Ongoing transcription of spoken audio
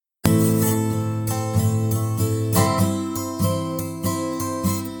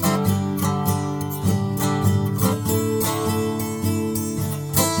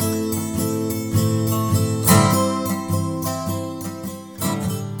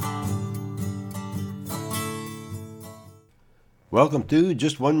Welcome to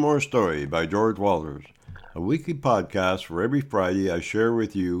Just One More Story by George Walters, a weekly podcast where every Friday I share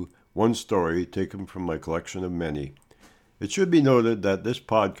with you one story taken from my collection of many. It should be noted that this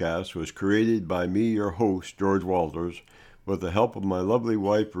podcast was created by me, your host, George Walters, with the help of my lovely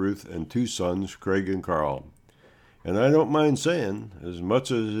wife, Ruth, and two sons, Craig and Carl. And I don't mind saying, as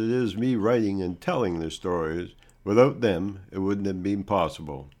much as it is me writing and telling the stories, without them, it wouldn't have been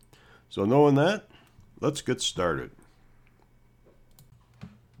possible. So knowing that, let's get started.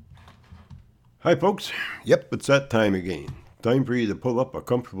 Hi, folks. Yep, it's that time again. Time for you to pull up a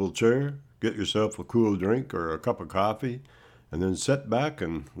comfortable chair, get yourself a cool drink or a cup of coffee, and then sit back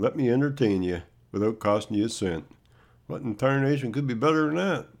and let me entertain you without costing you a cent. What in tarnation could be better than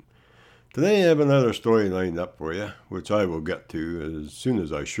that? Today I have another story lined up for you, which I will get to as soon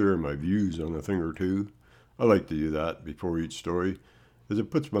as I share my views on a thing or two. I like to do that before each story, as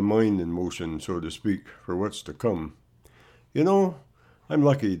it puts my mind in motion, so to speak, for what's to come. You know, I'm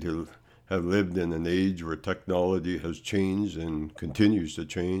lucky to have lived in an age where technology has changed and continues to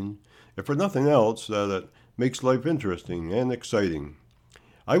change, if for nothing else, that it makes life interesting and exciting.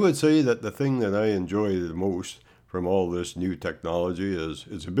 I would say that the thing that I enjoy the most from all this new technology is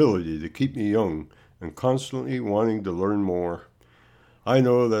its ability to keep me young and constantly wanting to learn more. I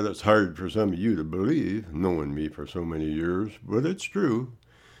know that it's hard for some of you to believe, knowing me for so many years, but it's true.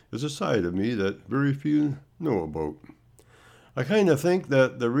 It's a side of me that very few know about. I kind of think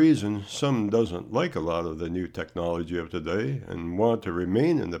that the reason some doesn't like a lot of the new technology of today and want to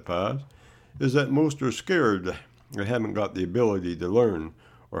remain in the past is that most are scared they haven't got the ability to learn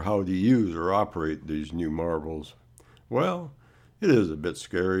or how to use or operate these new marvels. Well, it is a bit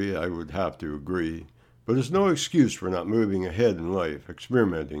scary, I would have to agree, but it's no excuse for not moving ahead in life,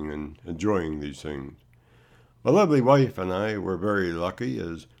 experimenting and enjoying these things. My lovely wife and I were very lucky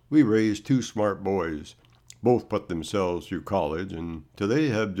as we raised two smart boys. Both put themselves through college and today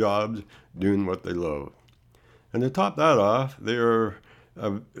have jobs doing what they love. And to top that off, they are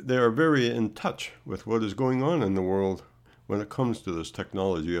very in touch with what is going on in the world when it comes to this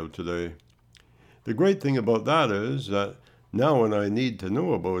technology of today. The great thing about that is that now when I need to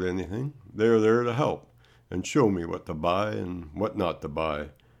know about anything, they are there to help and show me what to buy and what not to buy.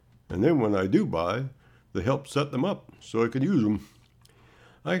 And then when I do buy, they help set them up so I can use them.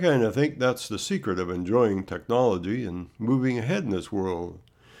 I kind of think that's the secret of enjoying technology and moving ahead in this world,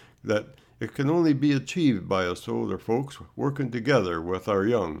 that it can only be achieved by us older folks working together with our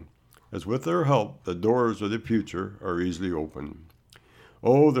young, as with their help the doors of the future are easily opened.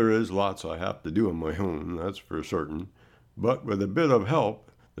 Oh, there is lots I have to do on my own, that's for certain, but with a bit of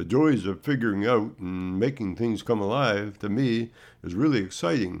help, the joys of figuring out and making things come alive, to me, is really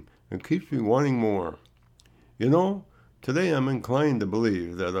exciting and keeps me wanting more. You know, today I'm inclined to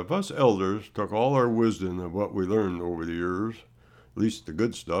believe that if us elders took all our wisdom of what we learned over the years, at least the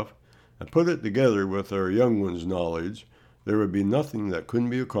good stuff, and put it together with our young ones' knowledge, there would be nothing that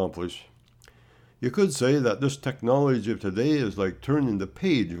couldn't be accomplished. You could say that this technology of today is like turning the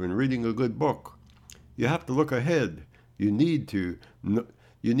page when reading a good book. You have to look ahead. You need to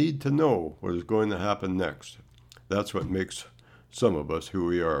know what is going to happen next. That's what makes some of us who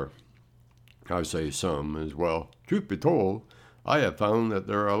we are. I say some as well. Truth be told, I have found that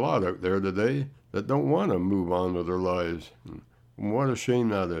there are a lot out there today that don't want to move on with their lives. And what a shame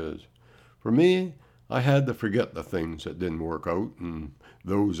that is. For me, I had to forget the things that didn't work out and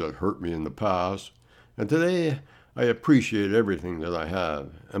those that hurt me in the past. And today, I appreciate everything that I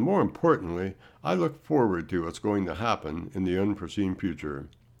have. And more importantly, I look forward to what's going to happen in the unforeseen future.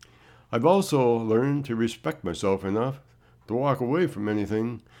 I've also learned to respect myself enough to walk away from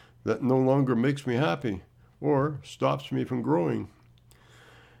anything that no longer makes me happy or stops me from growing.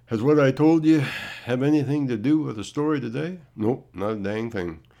 Has what I told you have anything to do with the story today? Nope, not a dang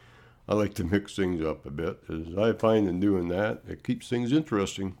thing. I like to mix things up a bit, as I find in doing that, it keeps things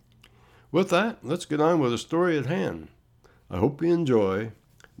interesting. With that, let's get on with the story at hand. I hope you enjoy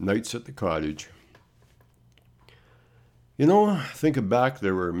Nights at the Cottage. You know, thinking back,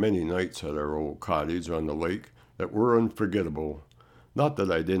 there were many nights at our old cottage on the lake that were unforgettable. Not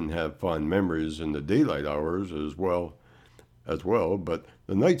that I didn't have fond memories in the daylight hours as well, but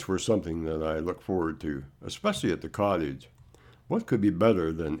the nights were something that I looked forward to, especially at the cottage. What could be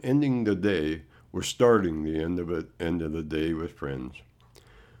better than ending the day or starting the end of the day with friends?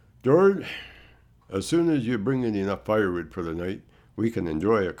 George, as soon as you bring in enough firewood for the night, we can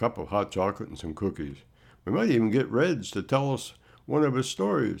enjoy a cup of hot chocolate and some cookies. We might even get Reds to tell us one of his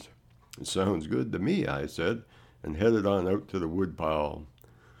stories. It sounds good to me, I said, and headed on out to the woodpile.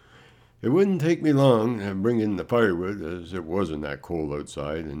 It wouldn't take me long to bring in the firewood, as it wasn't that cold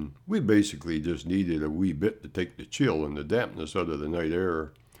outside, and we basically just needed a wee bit to take the chill and the dampness out of the night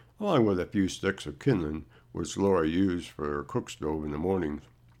air, along with a few sticks of kindling, which Laura used for her cook stove in the mornings.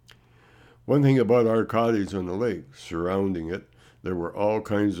 One thing about our cottage on the lake, surrounding it, there were all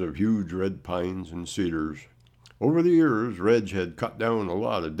kinds of huge red pines and cedars. Over the years, Reg had cut down a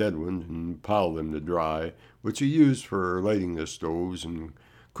lot of dead ones and piled them to dry, which he used for lighting the stoves and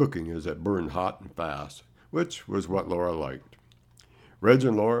cooking as it burned hot and fast, which was what Laura liked. Reg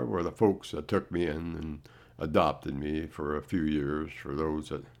and Laura were the folks that took me in and adopted me for a few years, for those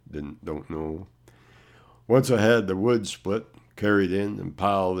that don't know. Once I had the wood split, carried in, and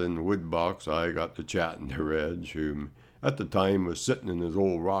piled in the wood box, I got to chatting to Reg, who at the time was sitting in his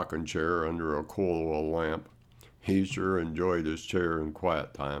old rocking chair under a coal oil lamp. He sure enjoyed his chair in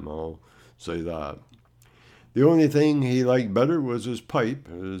quiet time, I'll say that. The only thing he liked better was his pipe,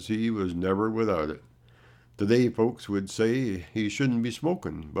 as he was never without it. Today folks would say he shouldn't be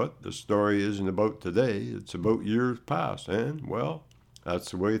smoking, but the story isn't about today, it's about years past, and, well,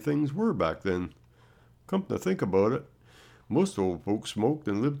 that's the way things were back then. Come to think about it, most old folks smoked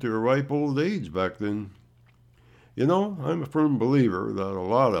and lived to a ripe old age back then. You know, I'm a firm believer that a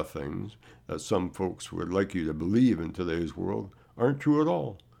lot of things that some folks would like you to believe in today's world aren't true at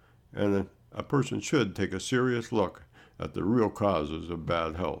all, and a person should take a serious look at the real causes of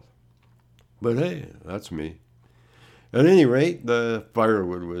bad health. But hey, that's me. At any rate, the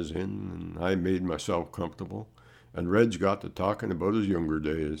firewood was in, and I made myself comfortable, and Reg got to talking about his younger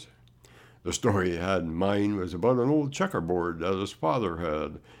days. The story he had in mind was about an old checkerboard that his father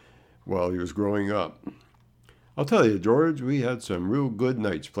had while he was growing up. I'll tell you, George, we had some real good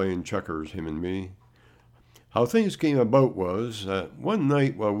nights playing checkers, him and me. How things came about was that one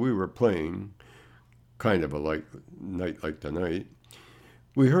night while we were playing, kind of a night like tonight,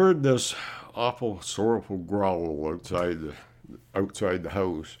 we heard this awful, sorrowful growl outside the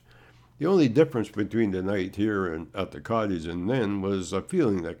house. The only difference between the night here and at the cottage and then was a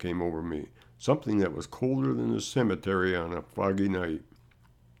feeling that came over me, something that was colder than the cemetery on a foggy night.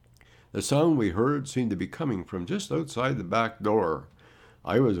 The sound we heard seemed to be coming from just outside the back door.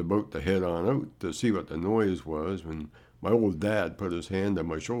 I was about to head on out to see what the noise was when my old dad put his hand on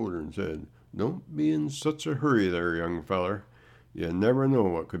my shoulder and said, "Don't be in such a hurry there, young feller. You never know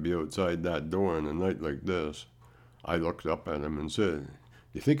what could be outside that door on a night like this." I looked up at him and said, "Do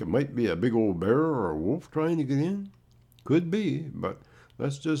you think it might be a big old bear or a wolf trying to get in?" "Could be, but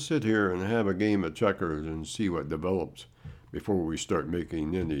let's just sit here and have a game of checkers and see what develops before we start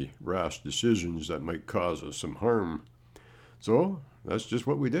making any rash decisions that might cause us some harm." So that's just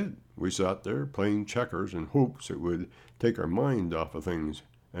what we did. We sat there playing checkers in hopes it would take our mind off of things,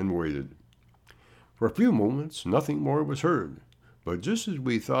 and waited. For a few moments, nothing more was heard. But just as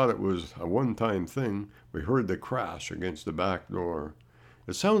we thought it was a one-time thing, we heard the crash against the back door.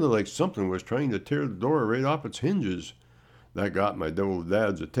 It sounded like something was trying to tear the door right off its hinges. That got my old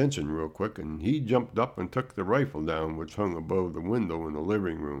dad's attention real quick, and he jumped up and took the rifle down, which hung above the window in the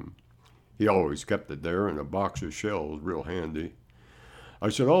living room. He always kept it there in a box of shells, real handy. I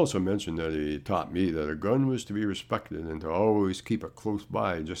should also mention that he taught me that a gun was to be respected and to always keep it close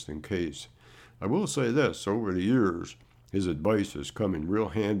by just in case. I will say this, over the years, his advice has come in real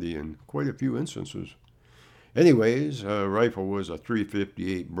handy in quite a few instances. Anyways, a rifle was a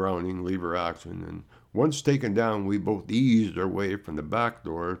 .358 Browning lever action, and once taken down, we both eased our way from the back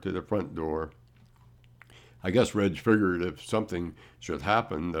door to the front door. I guess Reg figured if something should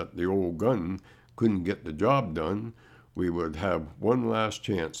happen that the old gun couldn't get the job done, we would have one last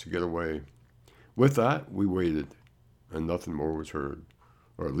chance to get away. With that, we waited, and nothing more was heard,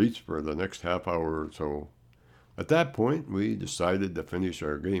 or at least for the next half hour or so. At that point, we decided to finish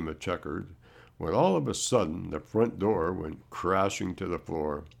our game of checkers, when all of a sudden the front door went crashing to the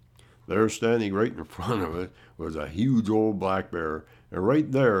floor. There, standing right in front of it, was a huge old black bear, and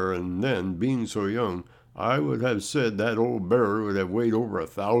right there and then, being so young, I would have said that old bear would have weighed over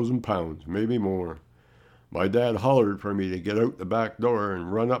 1,000 pounds, maybe more. My dad hollered for me to get out the back door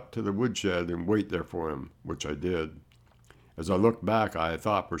and run up to the woodshed and wait there for him, which I did. As I looked back, I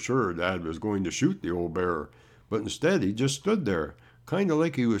thought for sure Dad was going to shoot the old bear, but instead he just stood there, kind of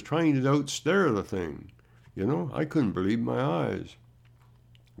like he was trying to outstare the thing. You know, I couldn't believe my eyes.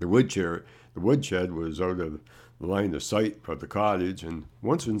 The woodshed was out of the line of sight of the cottage, and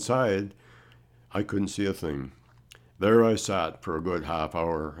once inside, I couldn't see a thing. There I sat for a good half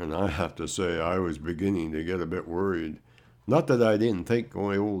hour, and I have to say I was beginning to get a bit worried. Not that I didn't think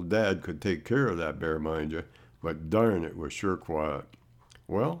my old dad could take care of that bear, mind you, but darn, it was sure quiet.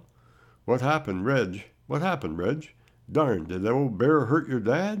 "Well, what happened, Reg? What happened, Reg? Darn, did that old bear hurt your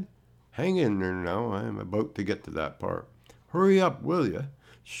dad?" Hang in there now. I'm about to get to that part. Hurry up, will you?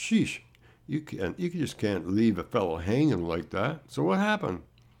 Sheesh. You just can't leave a fellow hanging like that. So what happened?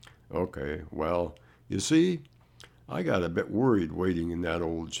 Okay, well, you see, I got a bit worried waiting in that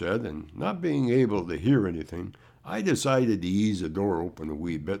old shed, and not being able to hear anything, I decided to ease the door open a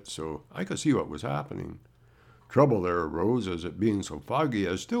wee bit so I could see what was happening. Trouble there arose, as it being so foggy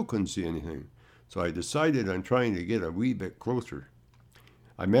I still couldn't see anything, so I decided on trying to get a wee bit closer.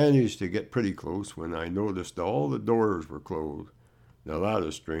 I managed to get pretty close when I noticed all the doors were closed. Now that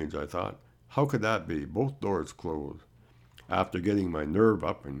is strange, I thought. How could that be? Both doors closed. After getting my nerve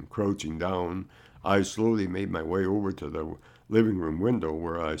up and crouching down, I slowly made my way over to the living room window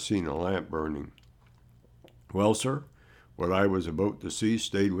where I seen a lamp burning. Well, sir, what I was about to see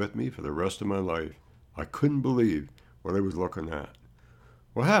stayed with me for the rest of my life. I couldn't believe what I was looking at.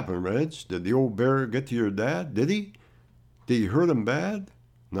 What happened, Reg? Did the old bear get to your dad? Did he? Did he hurt him bad?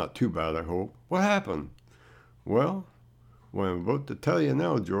 Not too bad, I hope. What happened? Well, what I'm about to tell you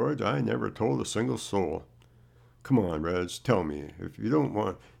now, George, I never told a single soul. Come on, Reg, tell me. If you don't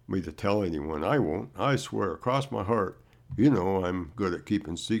want me to tell anyone, I won't. I swear, across my heart. You know I'm good at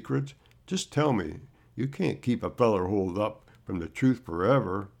keeping secrets. Just tell me. You can't keep a feller holed up from the truth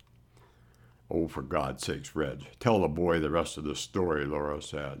forever. Oh, for God's sakes, Reg, tell the boy the rest of the story, Laura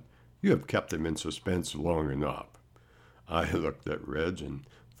said. You have kept him in suspense long enough. I looked at Reg and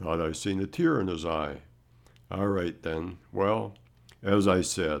thought I seen a tear in his eye. All right, then. Well, as I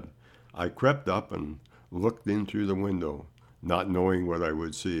said, I crept up and looked in through the window, not knowing what I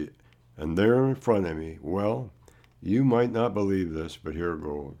would see. And there in front of me, well, you might not believe this, but here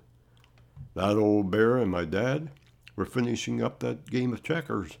goes. That old bear and my dad were finishing up that game of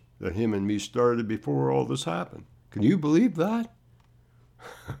checkers that him and me started before all this happened. Can you believe that?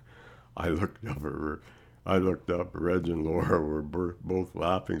 I looked up. Reg and Laura were both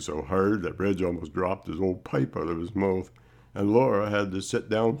laughing so hard that Reg almost dropped his old pipe out of his mouth, and Laura had to sit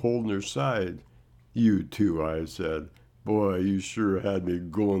down holding her side. You too, I said. Boy, you sure had me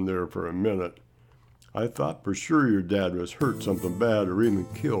going there for a minute. I thought for sure your dad was hurt something bad or even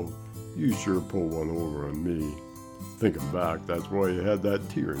killed. You sure pulled one over on me. Thinking back, that's why he had that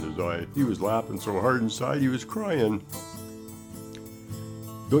tear in his eye. He was laughing so hard inside he was crying.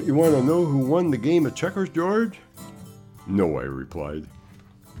 Don't you want to know who won the game of checkers, George? No, I replied.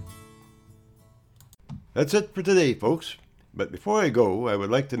 That's it for today, folks. But before I go, I would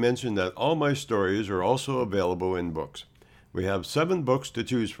like to mention that all my stories are also available in books. We have 7 books to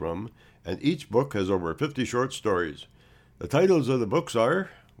choose from, and each book has over 50 short stories. The titles of the books are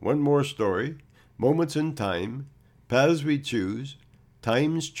One More Story, Moments in Time, Paths We Choose,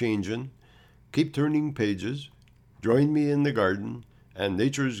 Time's Changin', Keep Turning Pages, Join Me in the Garden, and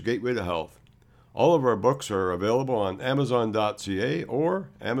Nature's Gateway to Health. All of our books are available on Amazon.ca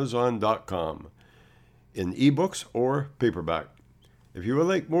or Amazon.com, in ebooks or paperback. If you would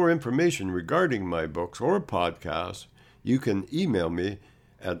like more information regarding my books or podcasts, you can email me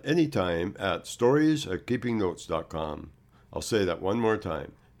at any time at stories@keepingnotes.com. I'll say that one more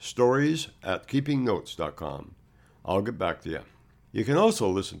time, stories@keepingnotes.com. I'll get back to you. You can also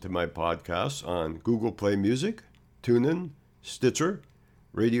listen to my podcasts on Google Play Music, TuneIn, Stitcher,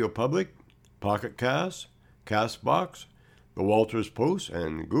 Radio Public, Pocket Cast, Castbox, The Walters Post,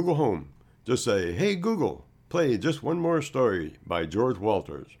 and Google Home. Just say, "Hey Google, play Just One More Story" by George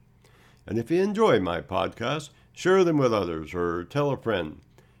Walters. And if you enjoy my podcasts, share them with others or tell a friend.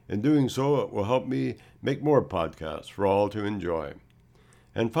 In doing so, it will help me make more podcasts for all to enjoy.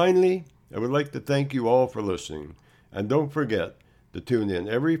 And finally, I would like to thank you all for listening. And don't forget to tune in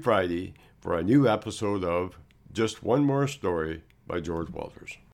every Friday for a new episode of Just One More Story by George Walters.